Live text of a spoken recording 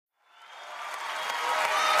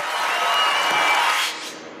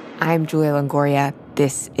I'm Julia Longoria.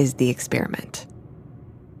 This is The Experiment.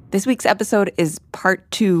 This week's episode is part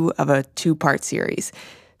 2 of a 2-part series.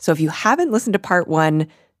 So if you haven't listened to part 1,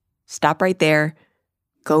 stop right there,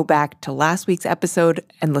 go back to last week's episode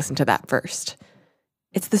and listen to that first.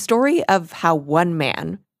 It's the story of how one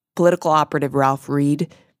man, political operative Ralph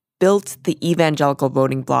Reed, built the evangelical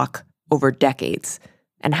voting bloc over decades,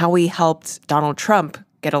 and how he helped Donald Trump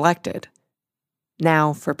get elected.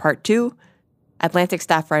 Now, for part 2, Atlantic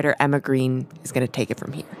staff writer Emma Green is going to take it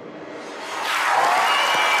from here.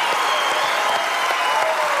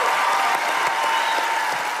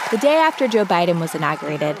 The day after Joe Biden was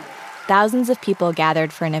inaugurated, thousands of people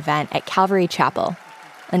gathered for an event at Calvary Chapel,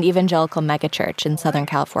 an evangelical megachurch in Southern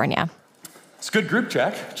California. It's a good group,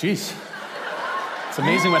 Jack. Jeez. It's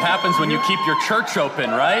amazing what happens when you keep your church open,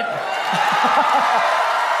 right?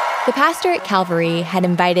 The pastor at Calvary had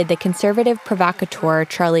invited the conservative provocateur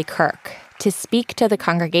Charlie Kirk to speak to the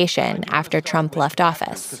congregation after Trump left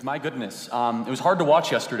office. My goodness, it was hard to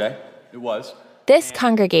watch yesterday. It was. This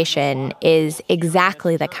congregation is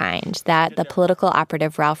exactly the kind that the political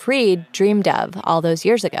operative Ralph Reed dreamed of all those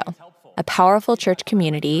years ago. A powerful church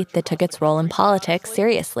community that took its role in politics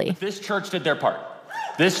seriously. This church did their part.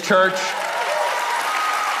 This church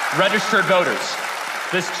registered voters.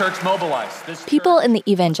 This church mobilized. People in the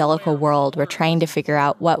evangelical world were trying to figure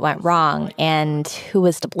out what went wrong and who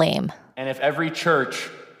was to blame. And if every church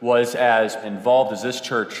was as involved as this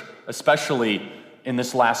church, especially in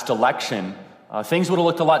this last election, things would have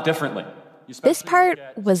looked a lot differently. This part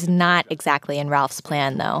was not exactly in Ralph's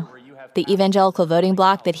plan, though. The evangelical voting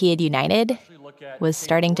bloc that he had united was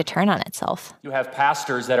starting to turn on itself. You have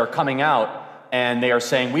pastors that are coming out and they are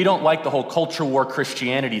saying, we don't like the whole culture war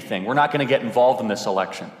Christianity thing. We're not going to get involved in this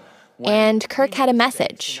election. And Kirk had a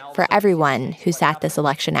message for everyone who sat this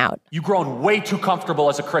election out. You've grown way too comfortable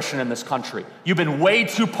as a Christian in this country. You've been way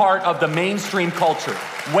too part of the mainstream culture,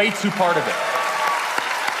 way too part of it.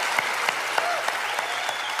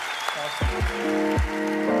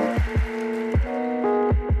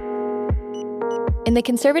 In the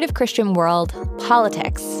conservative Christian world,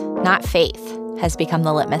 politics, not faith, has become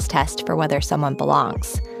the litmus test for whether someone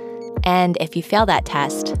belongs. And if you fail that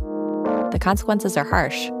test, the consequences are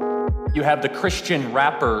harsh. You have the Christian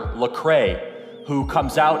rapper Lecrae, who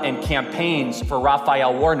comes out and campaigns for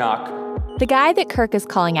Raphael Warnock. The guy that Kirk is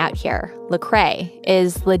calling out here, Lecrae,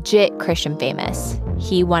 is legit Christian famous.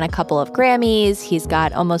 He won a couple of Grammys. He's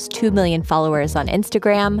got almost 2 million followers on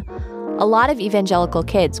Instagram. A lot of evangelical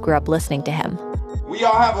kids grew up listening to him. We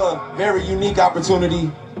all have a very unique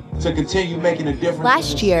opportunity to continue making a difference.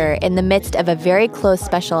 Last year, in the midst of a very close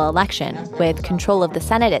special election with control of the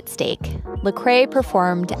Senate at stake, Lecrae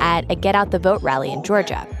performed at a Get Out the Vote rally in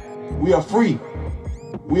Georgia. We are free.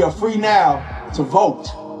 We are free now to vote.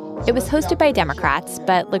 It was hosted by Democrats,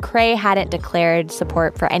 but Lecrae hadn't declared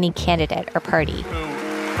support for any candidate or party.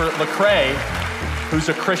 For Lecrae, who's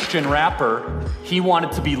a Christian rapper, he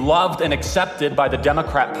wanted to be loved and accepted by the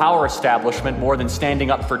Democrat power establishment more than standing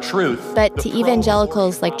up for truth. But to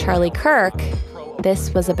evangelicals like Charlie Kirk,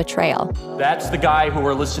 this was a betrayal. That's the guy who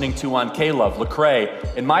we're listening to on K-Love.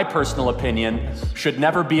 Lecrae, in my personal opinion, should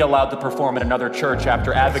never be allowed to perform at another church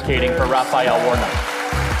after advocating for Raphael Warnock.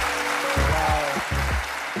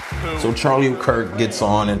 So Charlie Kirk gets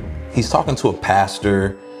on and he's talking to a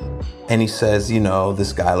pastor. And he says, you know,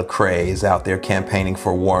 this guy Lecrae is out there campaigning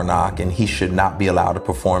for Warnock and he should not be allowed to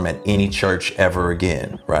perform at any church ever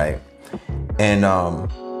again, right? And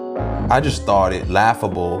I just thought it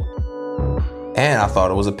laughable, and I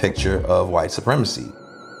thought it was a picture of white supremacy.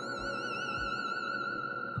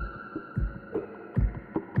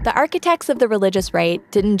 The architects of the religious right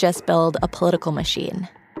didn't just build a political machine.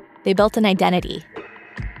 They built an identity.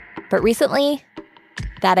 But recently,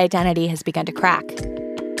 that identity has begun to crack.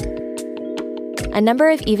 A number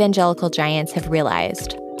of evangelical giants have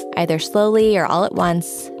realized, either slowly or all at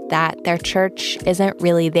once, that their church isn't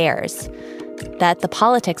really theirs, that the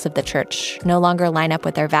politics of the church no longer line up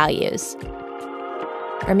with their values.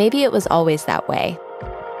 Or maybe it was always that way,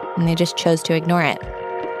 and they just chose to ignore it.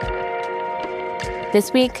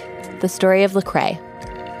 This week, the story of Lecrae,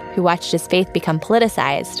 who watched his faith become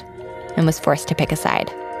politicized and was forced to pick a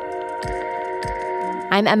side.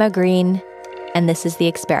 I'm Emma Green, and this is The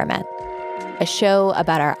Experiment, a show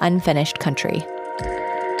about our unfinished country.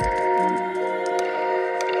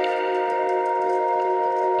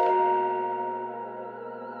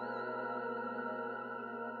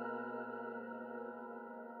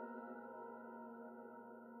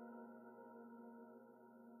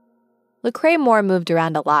 Lecrae Moore moved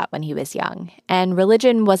around a lot when he was young, and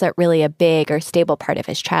religion wasn't really a big or stable part of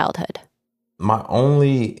his childhood. My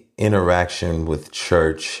only interaction with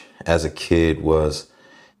church as a kid was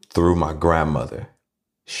through my grandmother.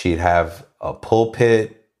 She'd have a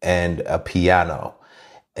pulpit and a piano,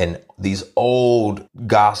 and these old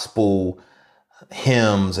gospel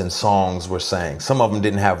hymns and songs were sang. Some of them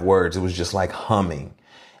didn't have words. It was just like humming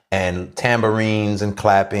and tambourines and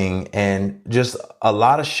clapping and just a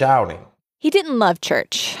lot of shouting. He didn't love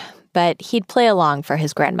church, but he'd play along for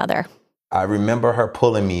his grandmother. I remember her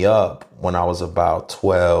pulling me up when I was about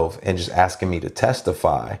 12 and just asking me to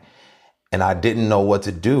testify. And I didn't know what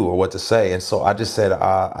to do or what to say. And so I just said,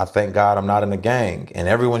 I thank God I'm not in a gang. And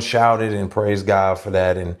everyone shouted and praised God for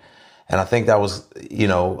that. And I think that was,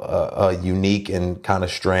 a unique and kind of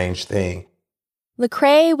strange thing.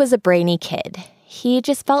 Lecrae was a brainy kid. He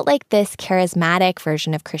just felt like this charismatic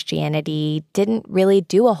version of Christianity didn't really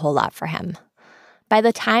do a whole lot for him. By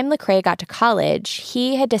the time Lecrae got to college,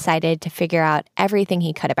 he had decided to figure out everything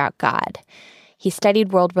he could about God. He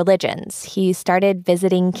studied world religions. He started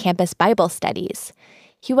visiting campus Bible studies.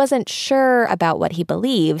 He wasn't sure about what he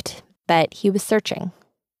believed, but he was searching.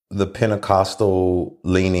 The Pentecostal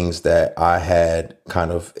leanings that I had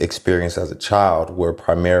kind of experienced as a child were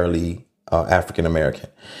primarily African American.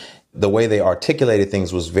 The way they articulated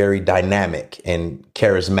things was very dynamic and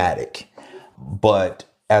charismatic. But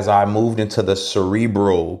as I moved into the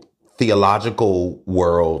cerebral theological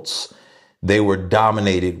worlds, they were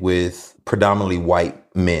dominated with predominantly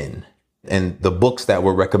white men. And the books that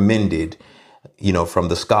were recommended, from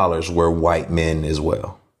the scholars were white men as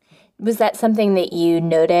well. Was that something that you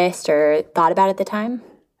noticed or thought about at the time?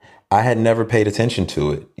 I had never paid attention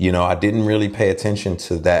to it. I didn't really pay attention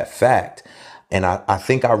to that fact. And I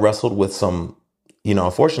think I wrestled with some,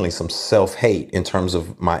 unfortunately, some self-hate in terms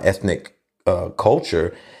of my ethnic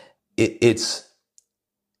culture. It's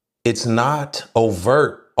not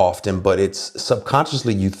overt often, but it's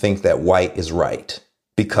subconsciously you think that white is right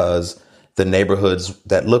because the neighborhoods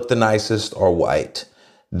that look the nicest are white.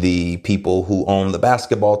 The people who own the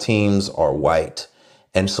basketball teams are white.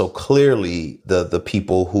 And so clearly the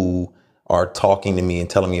people who are talking to me and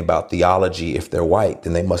telling me about theology, if they're white,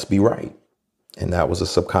 then they must be right. And that was a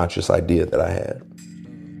subconscious idea that I had.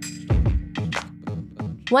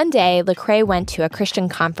 One day, Lecrae went to a Christian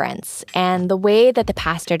conference, and the way that the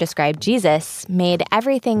pastor described Jesus made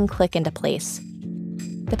everything click into place.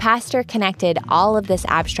 The pastor connected all of this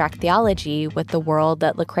abstract theology with the world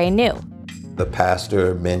that Lecrae knew. The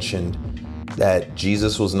pastor mentioned that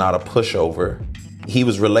Jesus was not a pushover. He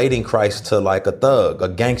was relating Christ to like a thug, a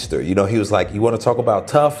gangster. He was like, you want to talk about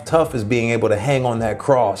tough? Tough is being able to hang on that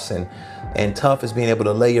cross, and tough is being able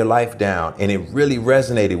to lay your life down. And it really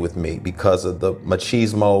resonated with me because of the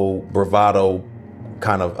machismo, bravado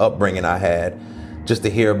kind of upbringing I had. Just to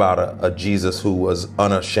hear about a Jesus who was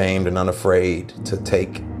unashamed and unafraid to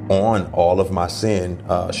take on all of my sin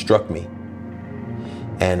struck me.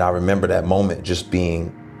 And I remember that moment just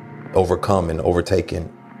being overcome and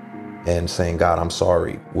overtaken and saying, God, I'm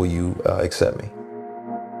sorry. Will you accept me?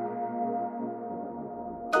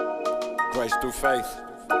 Grace through faith.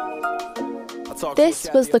 This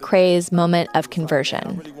was Lecrae's moment of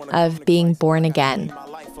conversion, of being born again.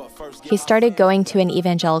 He started going to an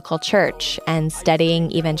evangelical church and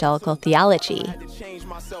studying evangelical theology.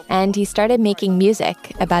 And he started making music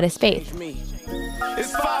about his faith.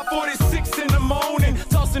 It's 5:46 in the morning,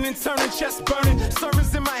 tossing and turning, chest burning,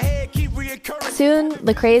 sermons in my head keep reoccurring. Soon,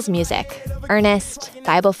 Lecrae's music, earnest,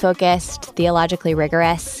 Bible-focused, theologically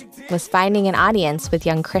rigorous, was finding an audience with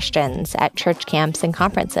young Christians at church camps and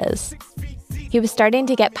conferences. He was starting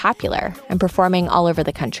to get popular and performing all over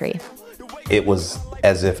the country. It was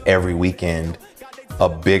as if every weekend a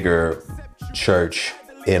bigger church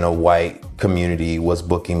in a white community was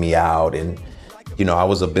booking me out. And, I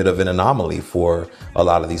was a bit of an anomaly for a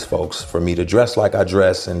lot of these folks, for me to dress like I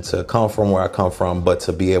dress and to come from where I come from, but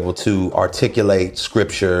to be able to articulate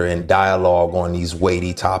scripture and dialogue on these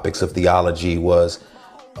weighty topics of theology was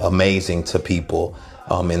amazing to people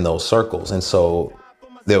in those circles. And so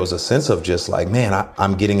there was a sense of just like, man,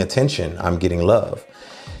 I'm getting attention. I'm getting love.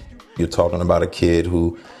 You're talking about a kid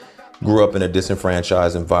who grew up in a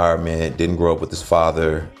disenfranchised environment, didn't grow up with his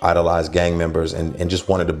father, idolized gang members, and just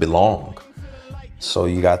wanted to belong. So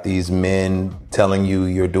you got these men telling you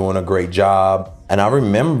you're doing a great job. And I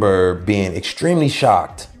remember being extremely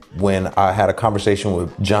shocked when I had a conversation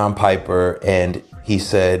with John Piper, and he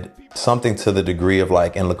said something to the degree of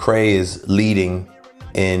like, and Lecrae is leading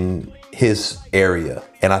in his area.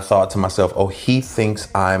 And I thought to myself, oh, he thinks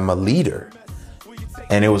I'm a leader.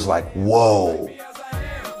 And it was like, whoa.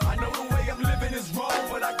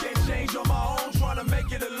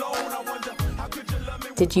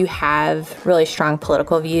 Did you have really strong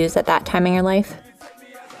political views at that time in your life?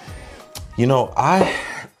 You know, I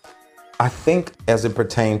think as it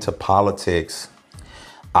pertained to politics,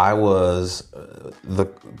 I was the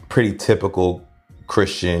pretty typical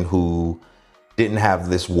Christian who didn't have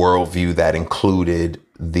this worldview that included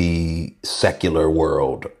the secular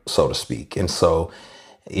world, so to speak. And so,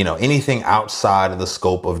 you know, anything outside of the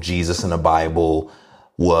scope of Jesus and the Bible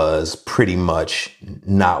was pretty much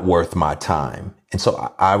not worth my time. And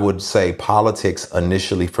so I would say politics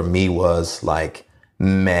initially for me was like,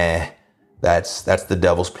 meh, that's the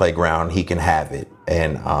devil's playground. He can have it.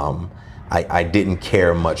 And I didn't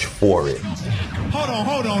care much for it.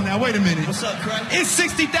 Hold on now, wait a minute. What's up, Craig? It's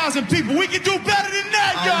 60,000 people. We can do better than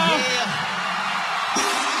that, y'all.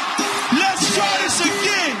 Yeah. Let's try this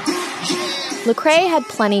again. Lecrae had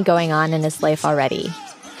plenty going on in his life already.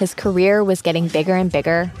 His career was getting bigger and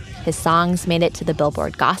bigger. His songs made it to the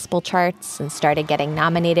Billboard gospel charts and started getting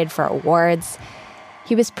nominated for awards.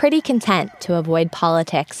 He was pretty content to avoid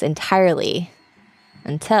politics entirely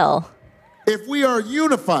until... If we are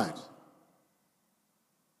unified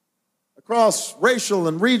across racial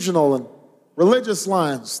and regional and religious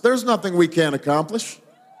lines, there's nothing we can't accomplish.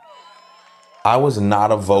 I was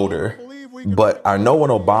not a voter, but I know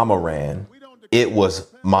when Obama ran, it was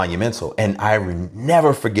monumental. And I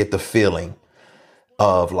never forget the feeling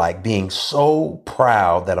of like being so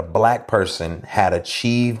proud that a black person had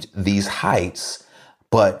achieved these heights,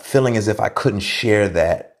 but feeling as if I couldn't share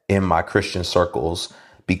that in my Christian circles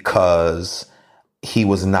because he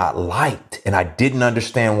was not liked. And I didn't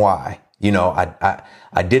understand why. You know,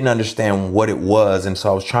 I didn't understand what it was. And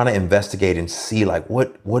so I was trying to investigate and see like,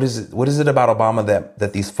 what is it about Obama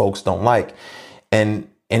that these folks don't like? And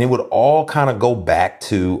it would all kind of go back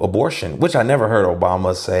to abortion, which I never heard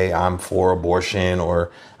Obama say I'm for abortion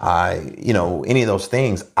or any of those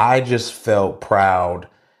things. I just felt proud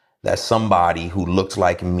that somebody who looked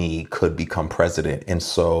like me could become president. And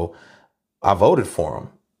so I voted for him.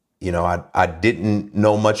 You know, I didn't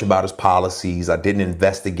know much about his policies. I didn't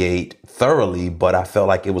investigate thoroughly, but I felt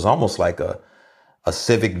like it was almost like a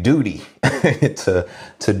civic duty to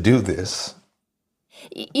do this.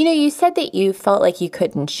 You know, you said that you felt like you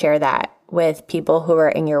couldn't share that with people who were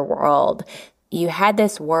in your world. You had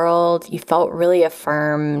this world, you felt really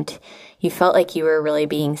affirmed. You felt like you were really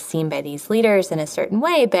being seen by these leaders in a certain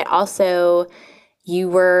way, but also you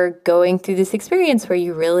were going through this experience where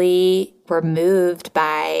you really were moved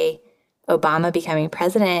by Obama becoming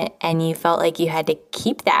president, and you felt like you had to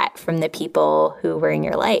keep that from the people who were in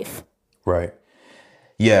your life. Right.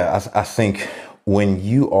 Yeah, I think when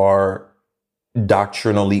you are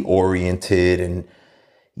doctrinally oriented and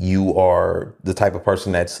you are the type of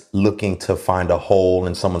person that's looking to find a hole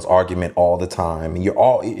in someone's argument all the time, and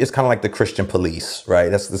it's kind of like the Christian police, right?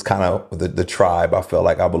 That's kind of the tribe I feel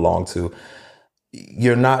like I belong to.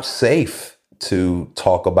 You're not safe to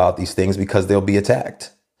talk about these things because they'll be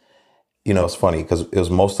attacked. You know, it's funny because it was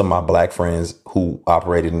most of my black friends who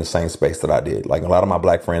operated in the same space that I did. Like a lot of my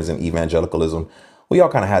black friends in evangelicalism, we all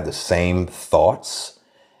kind of had the same thoughts,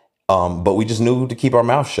 but we just knew to keep our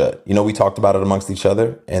mouth shut. You know, we talked about it amongst each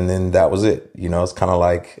other, and then that was it. You know, it's kind of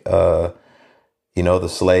like, the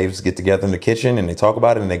slaves get together in the kitchen and they talk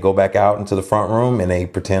about it and they go back out into the front room and they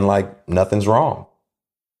pretend like nothing's wrong.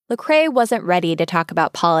 Lecrae wasn't ready to talk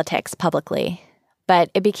about politics publicly,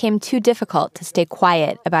 but it became too difficult to stay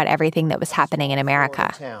quiet about everything that was happening in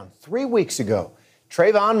America. 3 weeks ago,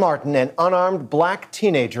 Trayvon Martin, an unarmed black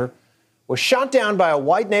teenager, was shot down by a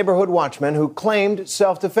white neighborhood watchman who claimed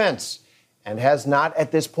self-defense and has not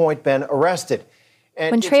at this point been arrested.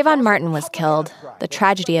 And when Trayvon Martin was killed, the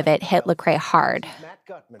tragedy of it hit Lecrae hard.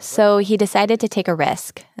 So he decided to take a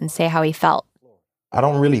risk and say how he felt. I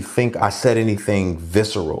don't really think I said anything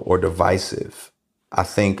visceral or divisive. I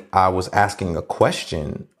think I was asking a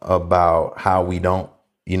question about how we don't,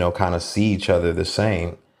 kind of see each other the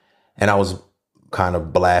same. And I was kind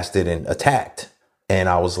of blasted and attacked. And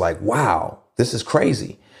I was like, wow, this is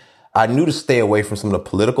crazy. I knew to stay away from some of the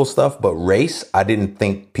political stuff, but race, I didn't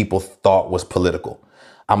think people thought was political.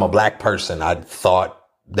 I'm a black person. I thought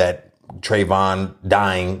that Trayvon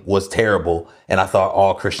dying was terrible, and I thought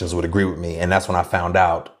all Christians would agree with me. And that's when I found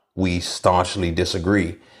out we staunchly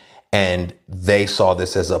disagree. And they saw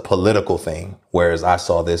this as a political thing, whereas I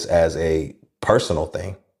saw this as a personal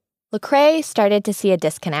thing. Lecrae started to see a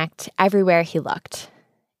disconnect everywhere he looked.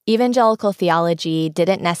 Evangelical theology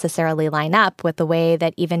didn't necessarily line up with the way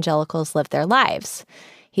that evangelicals live their lives.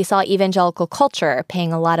 He saw evangelical culture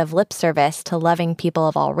paying a lot of lip service to loving people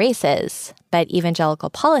of all races, but evangelical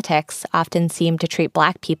politics often seemed to treat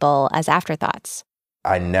Black people as afterthoughts.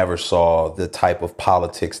 I never saw the type of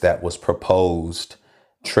politics that was proposed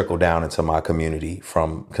trickle down into my community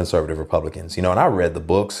from conservative Republicans. And I read the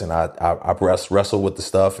books and I wrestled with the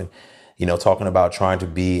stuff and, talking about trying to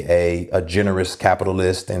be a generous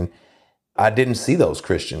capitalist. And I didn't see those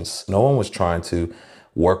Christians. No one was trying to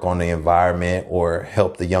work on the environment or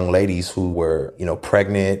help the young ladies who were,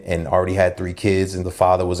 pregnant and already had 3 kids and the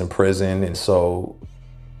father was in prison. And so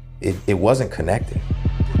it wasn't connected.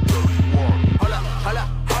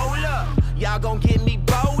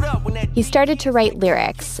 He started to write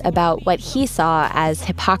lyrics about what he saw as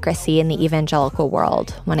hypocrisy in the evangelical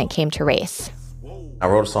world when it came to race. I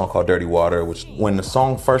wrote a song called Dirty Water, which when the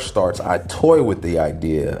song first starts, I toy with the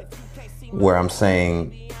idea where I'm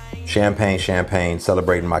saying, champagne, champagne,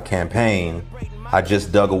 celebrating my campaign. I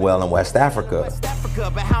just dug a well in West Africa.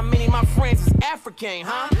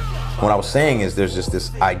 What I was saying is there's just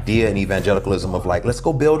this idea in evangelicalism of like, let's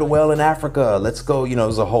go build a well in Africa. Let's go,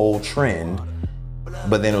 there's a whole trend.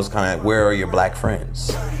 But then it was kind of, where are your black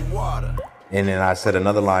friends? And then I said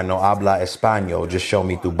another line, no habla español, just show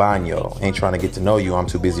me tu baño. Ain't trying to get to know you, I'm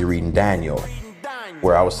too busy reading Daniel.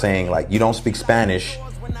 Where I was saying like, you don't speak Spanish,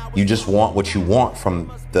 you just want what you want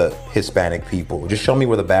from the Hispanic people. Just show me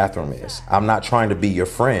where the bathroom is. I'm not trying to be your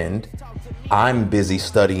friend. I'm busy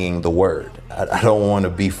studying the word. I don't want to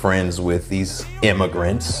be friends with these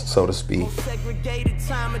immigrants, so to speak.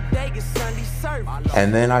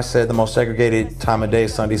 And then I said the most segregated time of day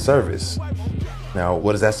is Sunday service. Now,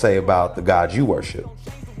 what does that say about the God you worship?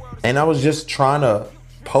 And I was just trying to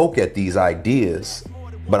poke at these ideas,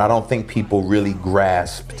 but I don't think people really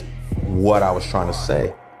grasped what I was trying to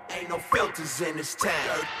say. Ain't no filters in this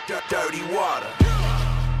town. Dirty water.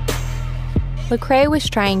 Lecrae was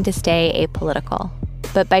trying to stay apolitical,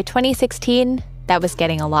 but by 2016, that was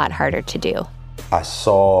getting a lot harder to do. I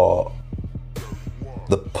saw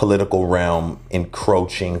the political realm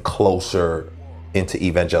encroaching closer into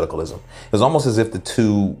evangelicalism. It was almost as if the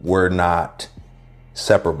two were not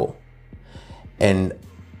separable. And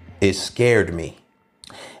it scared me.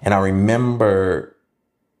 And I remember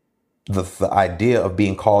the idea of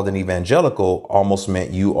being called an evangelical almost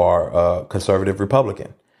meant you are a conservative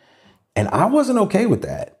Republican. And I wasn't okay with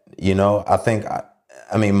that.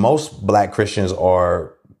 I mean, most black Christians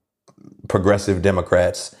are progressive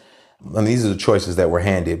Democrats. I mean, these are the choices that were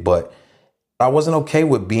handed, but I wasn't okay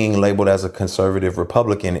with being labeled as a conservative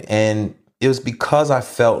Republican. And it was because I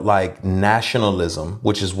felt like nationalism,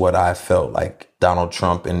 which is what I felt like Donald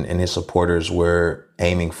Trump and his supporters were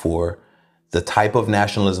aiming for. The type of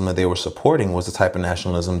nationalism that they were supporting was the type of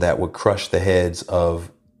nationalism that would crush the heads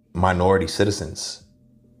of minority citizens.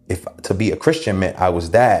 If to be a Christian meant I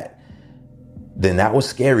was that, then that was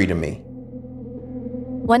scary to me.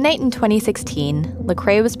 One night in 2016,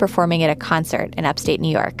 Lecrae was performing at a concert in upstate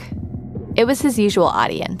New York. It was his usual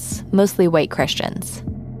audience, mostly white Christians.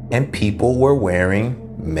 And people were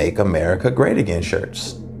wearing Make America Great Again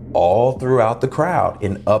shirts all throughout the crowd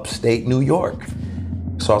in upstate New York.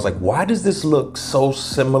 So I was like, why does this look so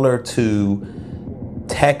similar to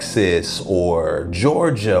Texas or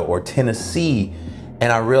Georgia or Tennessee?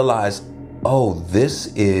 And I realized, oh, this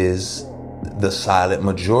is the silent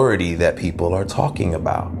majority that people are talking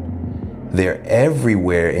about. They're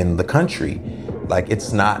everywhere in the country. Like,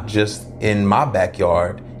 it's not just in my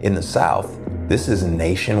backyard in the South. This is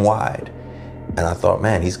nationwide. And I thought,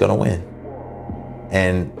 man, he's gonna win.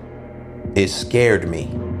 And it scared me.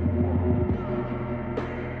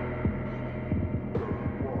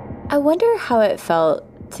 I wonder how it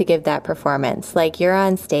felt to give that performance. Like, you're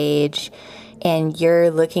on stage and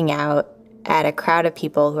you're looking out at a crowd of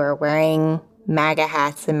people who are wearing MAGA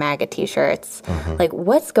hats and MAGA t-shirts. Mm-hmm. Like,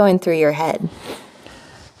 what's going through your head?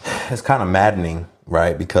 It's kind of maddening,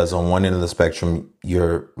 right? Because on one end of the spectrum,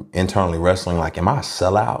 you're internally wrestling like, am I a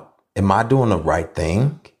sellout? Am I doing the right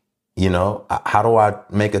thing? How do I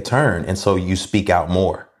make a turn? And so you speak out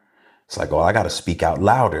more. It's like, oh, I got to speak out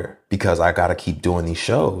louder because I got to keep doing these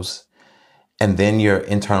shows. And then you're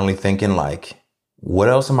internally thinking like, what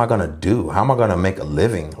else am I going to do? How am I going to make a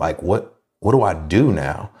living? Like, what do I do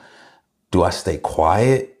now? Do I stay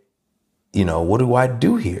quiet? What do I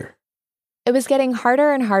do here? It was getting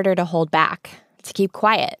harder and harder to hold back, to keep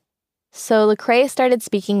quiet. So Lecrae started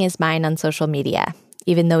speaking his mind on social media,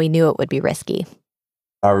 even though he knew it would be risky.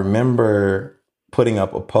 I remember putting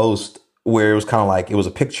up a post where it was kind of like, it was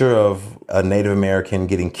a picture of a Native American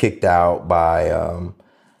getting kicked out by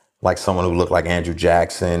like someone who looked like Andrew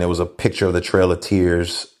Jackson. It was a picture of the Trail of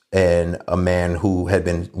Tears and a man who had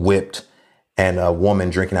been whipped and a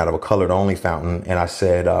woman drinking out of a colored only fountain. And I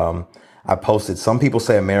said, I posted, some people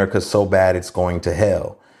say America's so bad it's going to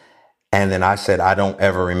hell. And then I said, I don't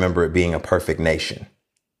ever remember it being a perfect nation.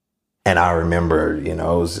 And I remember, it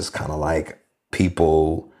was just kind of like,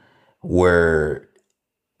 people were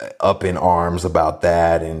up in arms about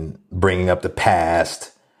that and bringing up the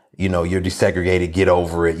past. You know, you're desegregated, get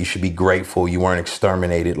over it. You should be grateful you weren't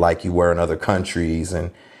exterminated like you were in other countries.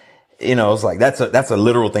 And, you know, it's like that's a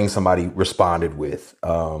literal thing somebody responded with.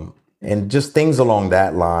 And just things along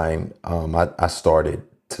that line, I started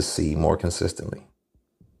to see more consistently.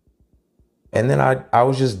 And then I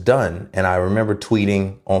was just done. And I remember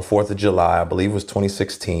tweeting on 4th of July, I believe it was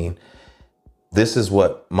 2016, this is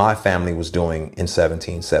what my family was doing in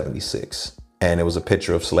 1776. And it was a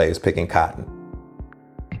picture of slaves picking cotton.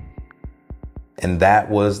 And that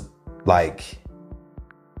was like,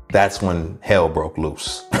 that's when hell broke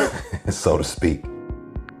loose, so to speak.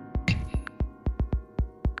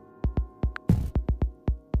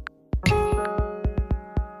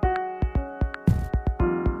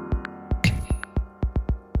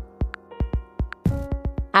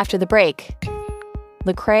 After the break,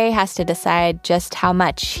 Lecrae has to decide just how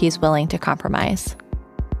much he's willing to compromise.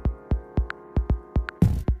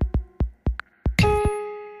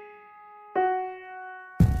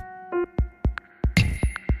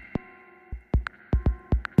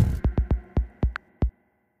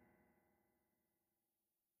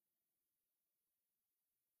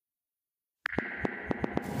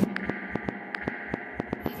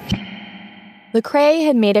 Lecrae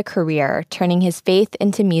had made a career turning his faith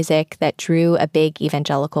into music that drew a big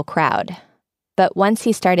evangelical crowd. But once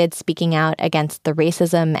he started speaking out against the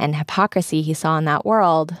racism and hypocrisy he saw in that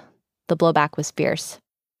world, the blowback was fierce.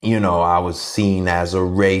 You know, I was seen as a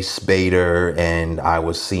race baiter, and I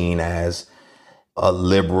was seen as a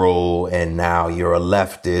liberal, and now you're a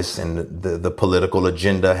leftist, and the political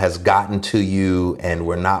agenda has gotten to you, and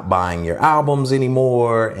we're not buying your albums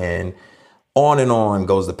anymore, and on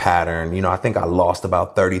goes the pattern. You know, I think I lost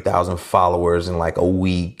about 30,000 followers in like a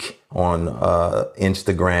week on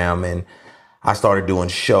Instagram. And I started doing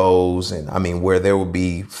shows. And I mean, where there would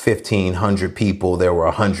be 1,500 people, there were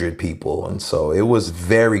 100 people. And so it was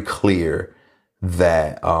very clear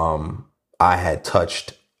that I had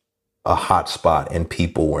touched a hot spot and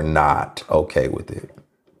people were not okay with it.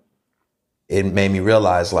 It made me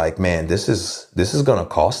realize, like, man, this is going to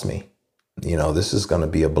cost me. You know, this is going to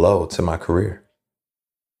be a blow to my career.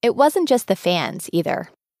 It wasn't just the fans either.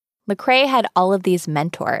 Lecrae had all of these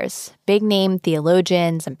mentors, big-name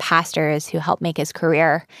theologians and pastors who helped make his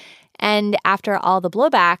career. And after all the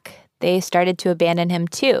blowback, they started to abandon him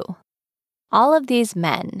too. All of these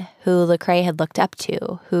men who Lecrae had looked up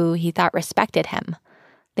to, who he thought respected him,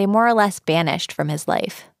 they more or less vanished from his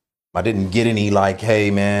life. I didn't get any like, hey,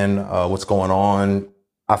 man, what's going on?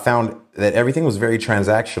 I found that everything was very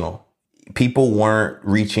transactional. People weren't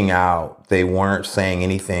reaching out. They weren't saying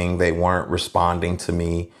anything. They weren't responding to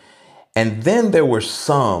me. And then there were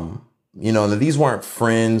some, you know, these weren't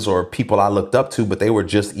friends or people I looked up to, but they were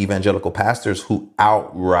just evangelical pastors who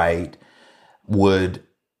outright would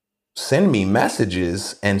send me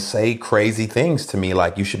messages and say crazy things to me,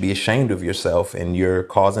 like, you should be ashamed of yourself and you're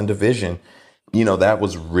causing division. You know, that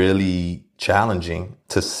was really challenging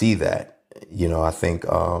to see that. You know, I think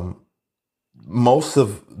most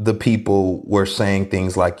of the people were saying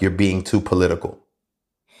things like, you're being too political.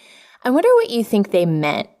 I wonder what you think they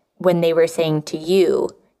meant when they were saying to you,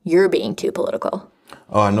 you're being too political.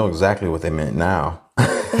 Oh, I know exactly what they meant now.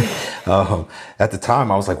 At the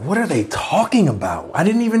time, I was like, what are they talking about? I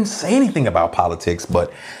didn't even say anything about politics.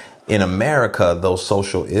 But in America, those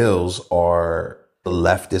social ills are the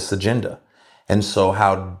leftist agenda. And so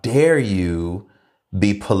how dare you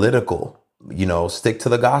be political? You know, stick to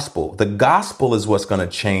the gospel. The gospel is what's going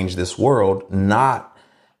to change this world, not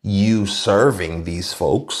you serving these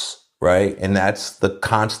folks, right? And that's the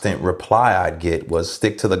constant reply I'd get was,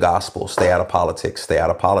 stick to the gospel, stay out of politics,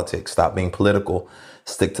 stop being political,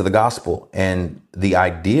 stick to the gospel. And the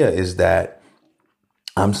idea is that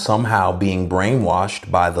I'm somehow being brainwashed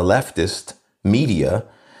by the leftist media,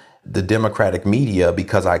 the Democratic media,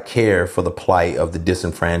 because I care for the plight of the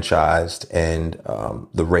disenfranchised and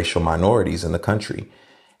the racial minorities in the country.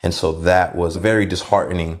 And so that was very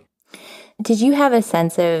disheartening. Did you have a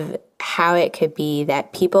sense of how it could be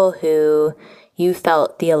that people who you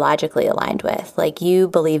felt theologically aligned with, like you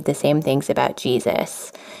believed the same things about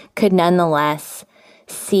Jesus, could nonetheless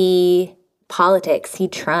see politics, see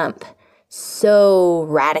Trump so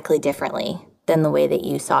radically differently than the way that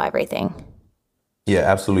you saw everything? Yeah,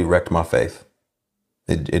 absolutely wrecked my faith.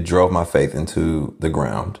 It drove my faith into the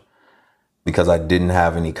ground because I didn't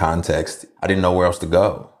have any context. I didn't know where else to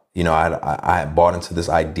go. You know, I had bought into this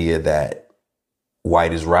idea that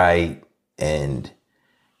white is right and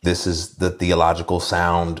this is the theological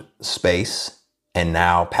sound space. And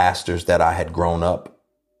now pastors that I had grown up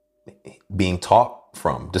being taught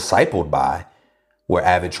from, discipled by, were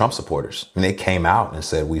avid Trump supporters. And they came out and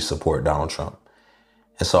said, we support Donald Trump.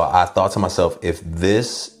 And so I thought to myself, if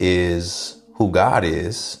this is who God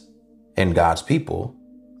is and God's people,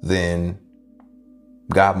 then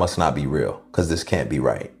God must not be real, because this can't be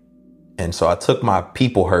right. And so I took my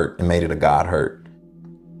people hurt and made it a God hurt.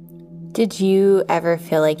 Did you ever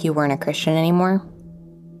feel like you weren't a Christian anymore?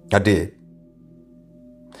 I did.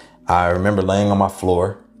 I remember laying on my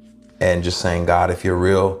floor and just saying, God, if you're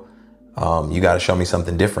real, you got to show me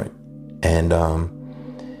something different. And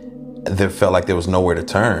there felt like there was nowhere to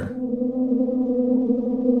turn.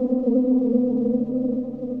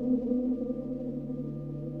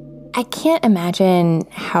 I can't imagine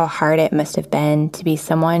how hard it must have been to be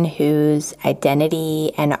someone whose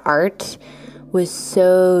identity and art was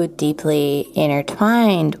so deeply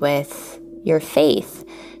intertwined with your faith,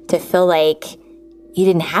 to feel like you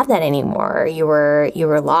didn't have that anymore. You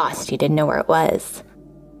were lost. You didn't know where it was.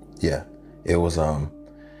 Yeah, it was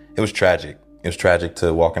tragic. It was tragic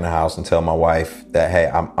to walk in the house and tell my wife that, hey,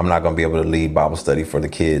 I'm not going to be able to lead Bible study for the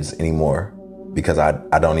kids anymore, because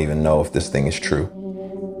I don't even know if this thing is true.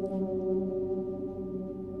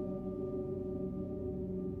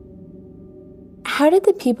 How did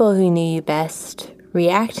the people who knew you best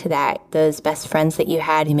react to that? Those best friends that you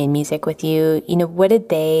had who made music with you, what did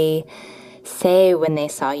they say when they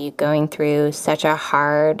saw you going through such a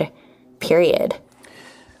hard period?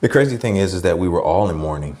 The crazy thing is that we were all in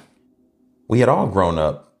mourning. We had all grown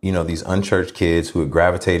up, these unchurched kids who had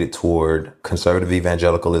gravitated toward conservative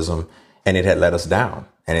evangelicalism, and it had let us down,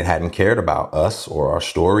 and it hadn't cared about us or our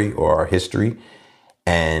story or our history.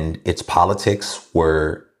 And its politics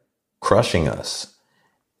were crushing us,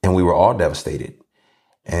 and we were all devastated.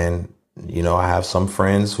 And, I have some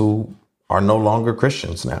friends who are no longer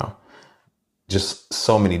Christians now. Just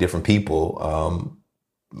so many different people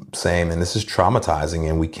saying, man, this is traumatizing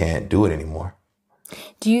and we can't do it anymore.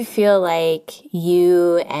 Do you feel like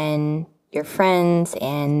you and your friends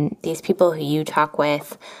and these people who you talk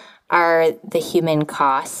with are the human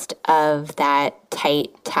cost of that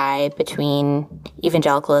tight tie between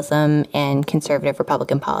evangelicalism and conservative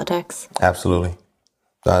Republican politics? Absolutely.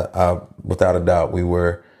 Without a doubt, we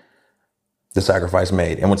were the sacrifice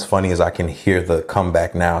made. And what's funny is I can hear the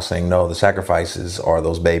comeback now saying, no, the sacrifices are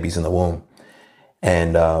those babies in the womb.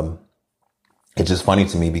 And it's just funny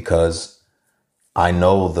to me because I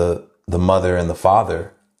know the mother and the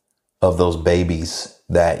father of those babies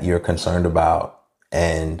that you're concerned about.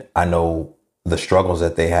 And I know the struggles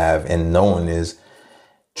that they have, and no one is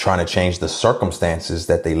trying to change the circumstances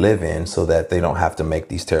that they live in so that they don't have to make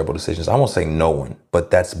these terrible decisions. I won't say no one, but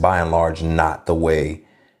that's by and large not the way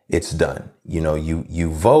it's done. You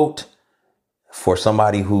vote for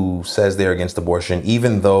somebody who says they're against abortion,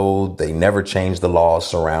 even though they never change the laws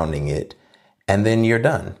surrounding it, and then you're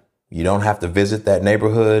done. You don't have to visit that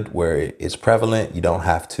neighborhood where it's prevalent. You don't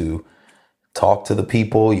have to talk to the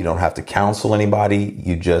people. You don't have to counsel anybody.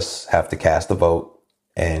 You just have to cast a vote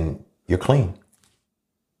and you're clean.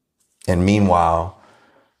 And meanwhile,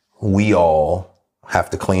 we all have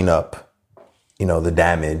to clean up, the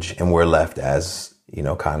damage, and we're left as,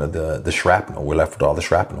 kind of the shrapnel. We're left with all the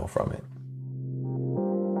shrapnel from it.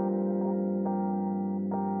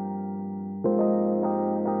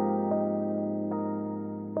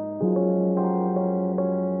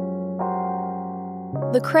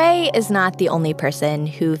 Lecrae is not the only person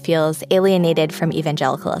who feels alienated from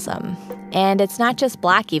evangelicalism. And it's not just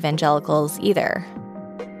Black evangelicals either.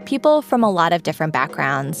 People from a lot of different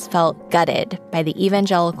backgrounds felt gutted by the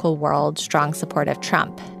evangelical world's strong support of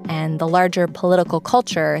Trump and the larger political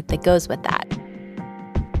culture that goes with that.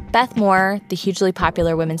 Beth Moore, the hugely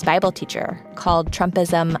popular women's Bible teacher, called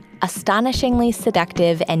Trumpism astonishingly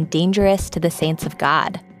seductive and dangerous to the saints of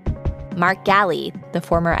God. Mark Galli, the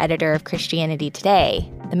former editor of Christianity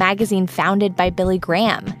Today, the magazine founded by Billy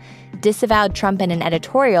Graham, disavowed Trump in an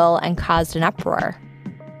editorial and caused an uproar.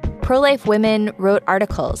 Pro-life women wrote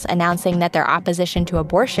articles announcing that their opposition to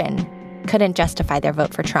abortion couldn't justify their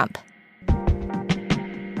vote for Trump.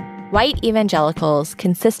 White evangelicals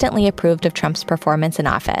consistently approved of Trump's performance in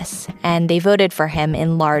office, and they voted for him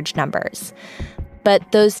in large numbers.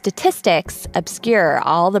 But those statistics obscure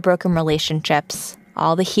all the broken relationships,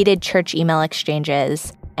 all the heated church email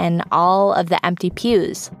exchanges, and all of the empty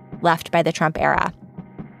pews left by the Trump era.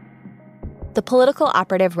 The political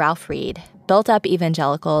operative Ralph Reed built up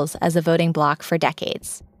evangelicals as a voting bloc for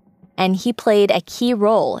decades, and he played a key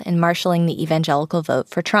role in marshaling the evangelical vote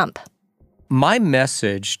for Trump. My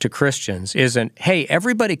message to Christians isn't, hey,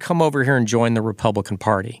 everybody come over here and join the Republican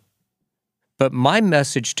Party. But my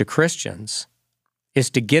message to Christians is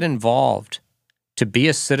to get involved, to be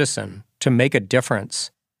a citizen, to make a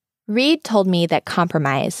difference. Reed told me that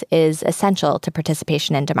compromise is essential to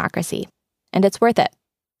participation in democracy, and it's worth it.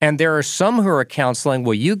 And there are some who are counseling,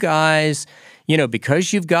 well, you guys,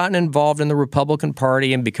 because you've gotten involved in the Republican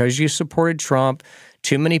Party and because you supported Trump,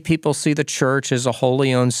 too many people see the church as a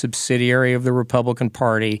wholly owned subsidiary of the Republican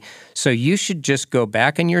Party. So you should just go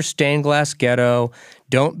back in your stained glass ghetto.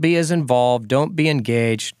 Don't be as involved. Don't be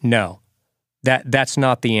engaged. No, that's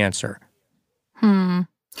not the answer.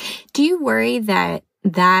 Do you worry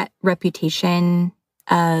that reputation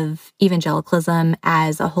of evangelicalism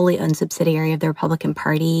as a wholly owned subsidiary of the Republican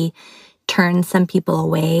Party turns some people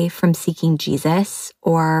away from seeking Jesus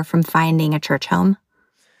or from finding a church home?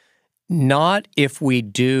 Not if we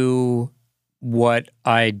do what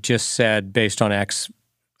I just said based on Acts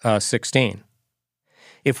 16.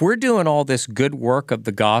 If we're doing all this good work of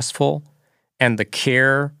the gospel and the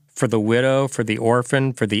care for the widow, for the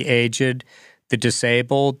orphan, for the aged, the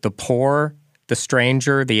disabled, the poor, the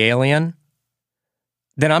stranger, the alien,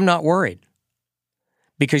 then I'm not worried.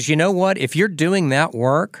 Because you know what? If you're doing that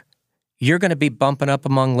work, you're going to be bumping up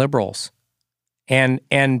among liberals. And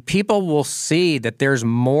people will see that there's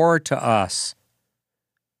more to us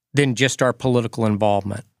than just our political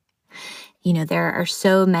involvement. There are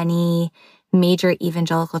so many major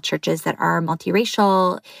evangelical churches that are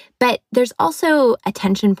multiracial, but there's also a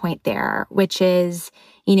tension point there, which is,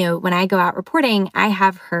 when I go out reporting, I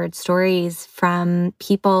have heard stories from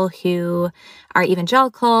people who are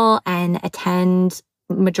evangelical and attend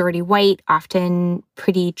majority white, often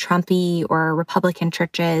pretty Trumpy or Republican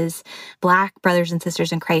churches, Black brothers and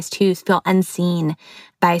sisters in Christ who feel unseen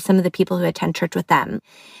by some of the people who attend church with them.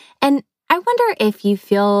 And I wonder if you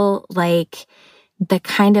feel like the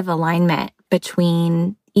kind of alignment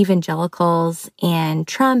between evangelicals and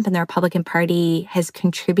Trump and the Republican Party has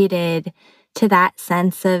contributed to that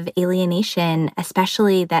sense of alienation,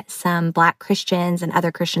 especially that some Black Christians and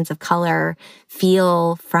other Christians of color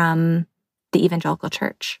feel from the evangelical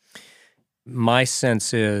church. My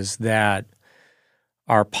sense is that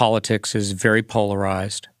our politics is very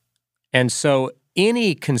polarized. And so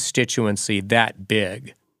any constituency that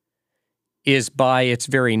big is by its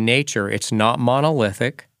very nature, it's not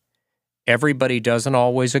monolithic. Everybody doesn't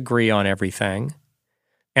always agree on everything.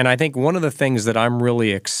 And I think one of the things that I'm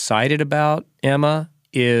really excited about, Emma,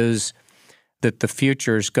 is that the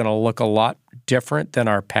future is going to look a lot different than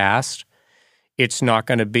our past. It's not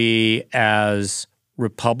going to be as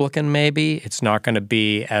Republican, maybe. It's not going to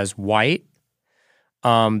be as white.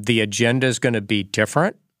 The agenda is going to be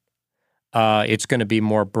different. It's going to be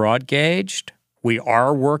more broad-gauged. We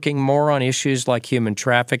are working more on issues like human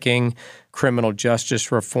trafficking, criminal justice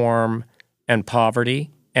reform, and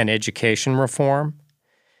poverty and education reform.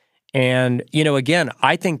 And, again,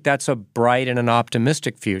 I think that's a bright and an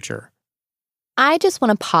optimistic future. I just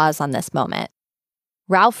want to pause on this moment.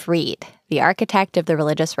 Ralph Reed, the architect of the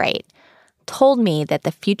religious right, told me that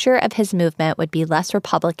the future of his movement would be less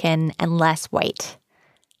Republican and less white.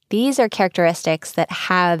 These are characteristics that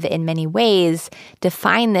have, in many ways,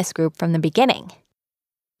 defined this group from the beginning.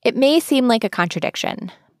 It may seem like a contradiction,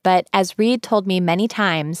 but as Reed told me many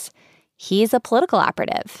times, he's a political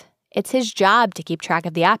operative. It's his job to keep track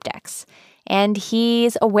of the optics, and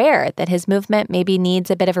he's aware that his movement maybe needs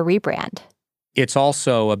a bit of a rebrand. It's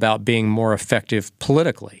also about being more effective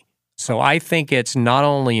politically. So I think it's not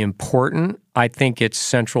only important, I think it's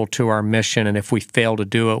central to our mission, and if we fail to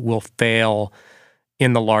do it, we'll fail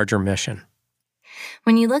in the larger mission.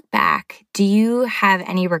 When you look back, do you have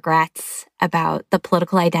any regrets about the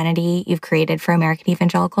political identity you've created for American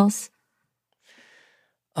evangelicals?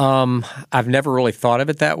 I've never really thought of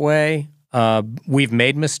it that way. We've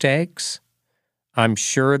made mistakes. I'm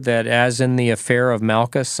sure that as in the affair of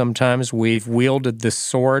Malchus, sometimes we've wielded the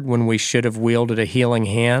sword when we should have wielded a healing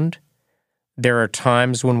hand. There are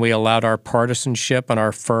times when we allowed our partisanship and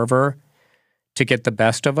our fervor to get the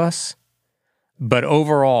best of us. But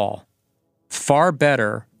overall, far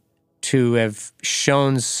better to have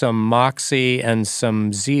shown some moxie and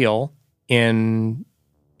some zeal in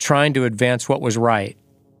trying to advance what was right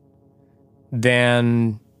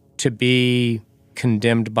than to be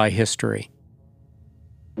condemned by history.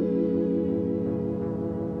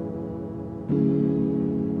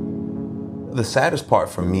 The saddest part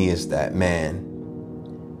for me is that, man,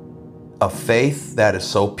 a faith that is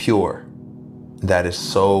so pure, that is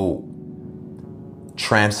so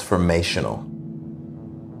transformational,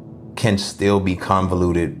 can still be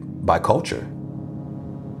convoluted by culture.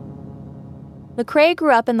 Lecrae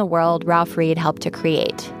grew up in the world Ralph Reed helped to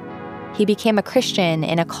create. He became a Christian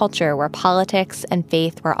in a culture where politics and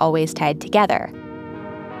faith were always tied together.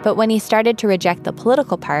 But when he started to reject the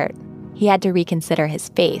political part, he had to reconsider his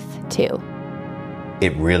faith, too.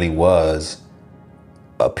 It really was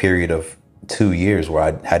a period of 2 years where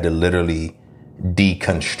I had to literally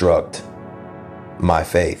deconstruct my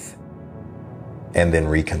faith and then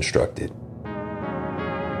reconstruct it.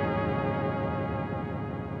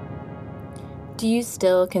 Do you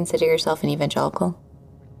still consider yourself an evangelical?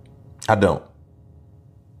 I don't.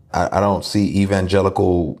 I don't see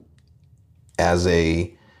evangelical as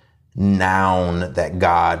a noun that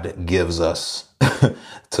God gives us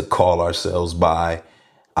to call ourselves by.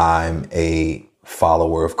 I'm a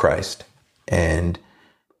follower of Christ. And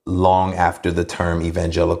long after the term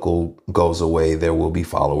evangelical goes away, there will be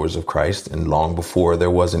followers of Christ. And long before there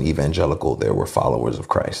was an evangelical, there were followers of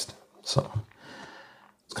Christ. So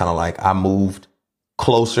it's kind of like I moved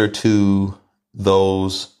closer to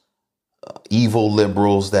those evil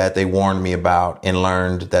liberals that they warned me about and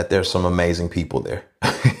learned that there's some amazing people there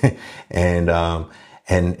and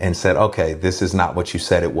said, okay, this is not what you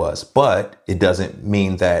said it was. But it doesn't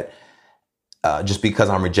mean that just because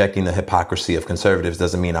I'm rejecting the hypocrisy of conservatives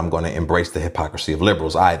doesn't mean I'm going to embrace the hypocrisy of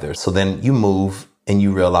liberals either. So then you move and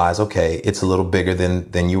you realize, okay, it's a little bigger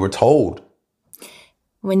than you were told.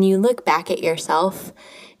 When you look back at yourself,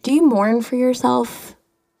 do you mourn for yourself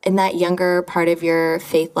in that younger part of your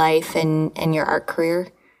faith life and your art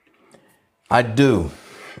career? I do.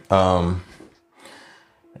 I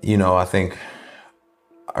think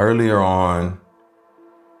earlier on,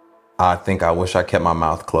 I think I wish I kept my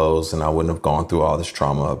mouth closed and I wouldn't have gone through all this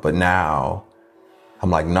trauma. But now I'm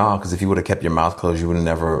like, nah, because if you would have kept your mouth closed, you would have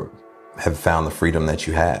never have found the freedom that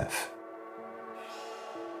you have.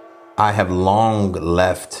 I have long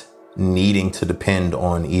left needing to depend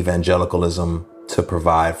on evangelicalism to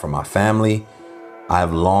provide for my family.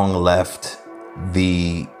 I've long left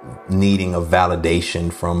the needing of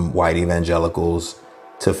validation from white evangelicals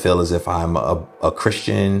to feel as if I'm a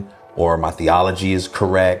Christian or my theology is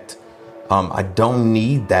correct. I don't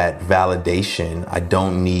need that validation. I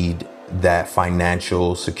don't need that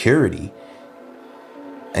financial security.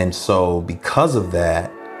 And so because of that,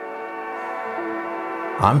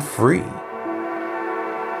 I'm free.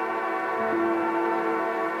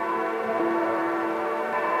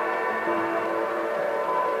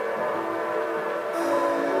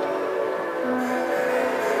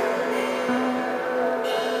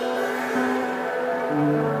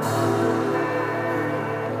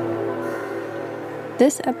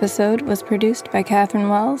 This episode was produced by Catherine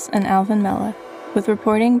Wells and Alvin Mella, with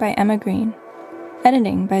reporting by Emma Green,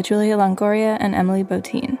 editing by Julia Longoria and Emily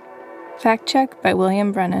Botine, fact check by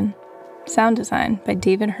William Brennan, sound design by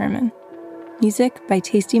David Herman, music by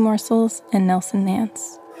Tasty Morsels and Nelson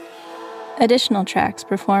Nance. Additional tracks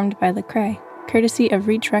performed by Lecrae, courtesy of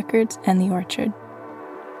Reach Records and The Orchard.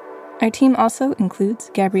 Our team also includes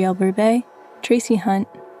Gabrielle Burbet, Tracy Hunt,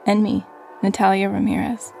 and me, Natalia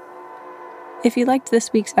Ramirez. If you liked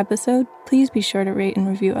this week's episode, please be sure to rate and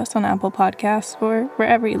review us on Apple Podcasts or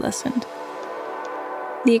wherever you listened.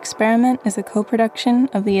 The Experiment is a co-production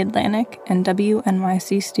of The Atlantic and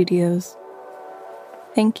WNYC Studios.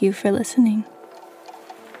 Thank you for listening.